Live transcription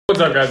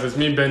What's up, guys? It's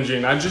me, Benji,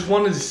 and I just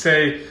wanted to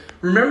say,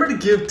 remember to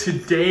give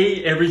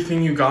today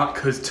everything you got,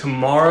 because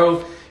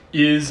tomorrow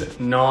is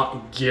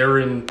not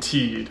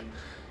guaranteed.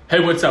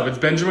 Hey, what's up? It's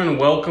Benjamin, and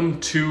welcome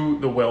to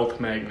The Wealth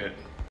Magnet.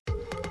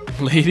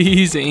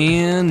 Ladies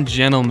and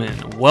gentlemen,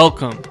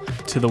 welcome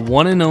to the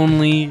one and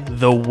only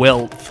The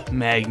Wealth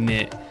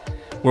Magnet,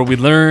 where we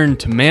learn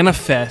to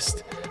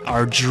manifest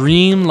our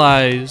dream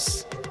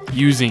lives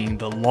using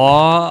the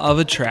law of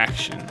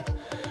attraction.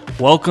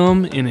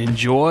 Welcome and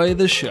enjoy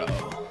the show.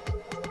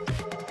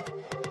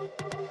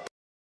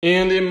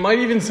 And it might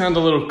even sound a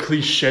little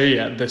cliche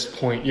at this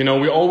point. You know,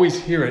 we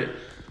always hear it.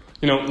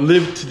 You know,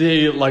 live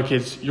today like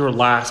it's your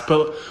last.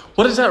 But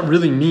what does that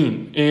really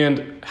mean?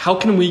 And how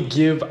can we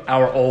give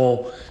our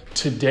all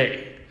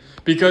today?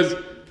 Because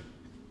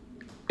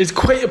it's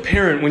quite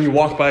apparent when you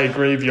walk by a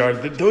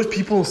graveyard that those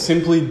people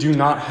simply do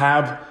not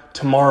have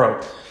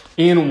tomorrow.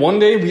 And one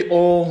day we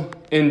all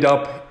end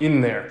up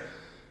in there.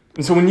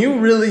 And so when you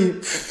really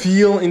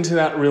feel into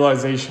that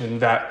realization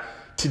that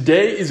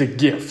today is a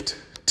gift,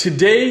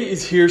 today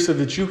is here so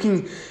that you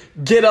can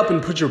get up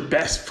and put your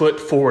best foot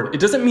forward. It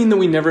doesn't mean that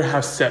we never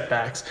have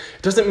setbacks.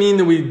 It doesn't mean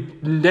that we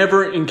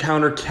never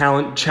encounter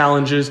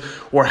challenges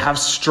or have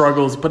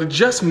struggles, but it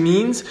just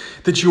means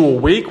that you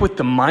awake with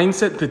the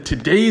mindset that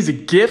today is a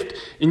gift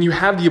and you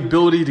have the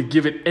ability to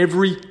give it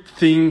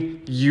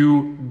everything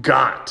you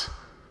got.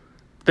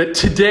 That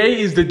today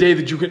is the day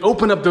that you can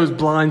open up those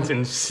blinds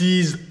and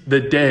seize the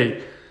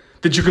day.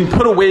 That you can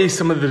put away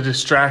some of the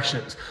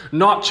distractions,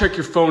 not check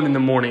your phone in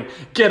the morning,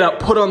 get up,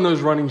 put on those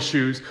running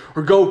shoes,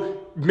 or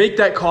go make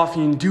that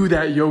coffee and do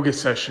that yoga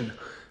session.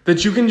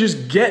 That you can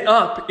just get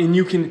up and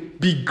you can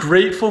be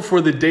grateful for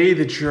the day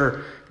that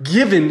you're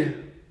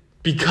given,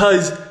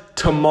 because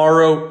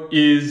tomorrow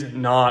is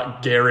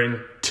not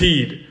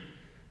guaranteed.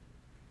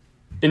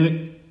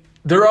 And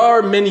there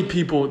are many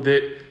people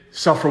that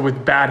suffer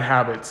with bad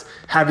habits,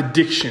 have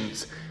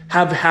addictions,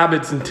 have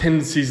habits and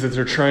tendencies that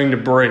they're trying to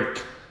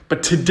break.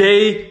 But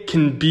today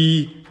can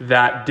be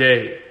that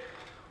day.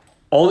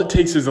 All it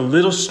takes is a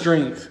little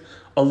strength,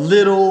 a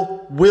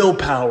little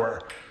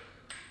willpower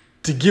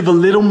to give a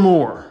little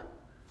more,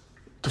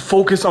 to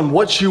focus on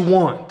what you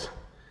want,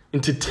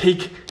 and to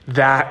take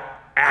that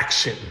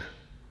action.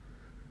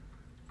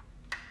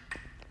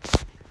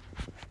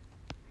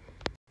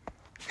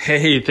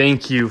 Hey,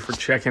 thank you for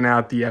checking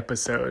out the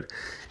episode.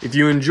 If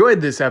you enjoyed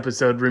this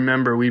episode,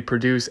 remember we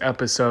produce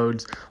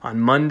episodes on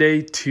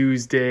Monday,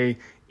 Tuesday,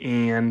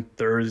 and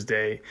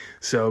Thursday.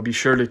 So be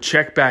sure to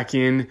check back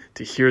in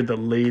to hear the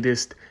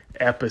latest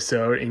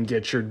episode and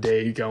get your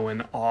day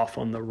going off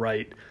on the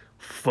right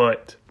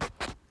foot.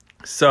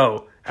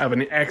 So have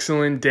an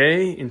excellent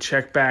day and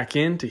check back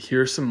in to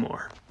hear some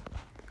more.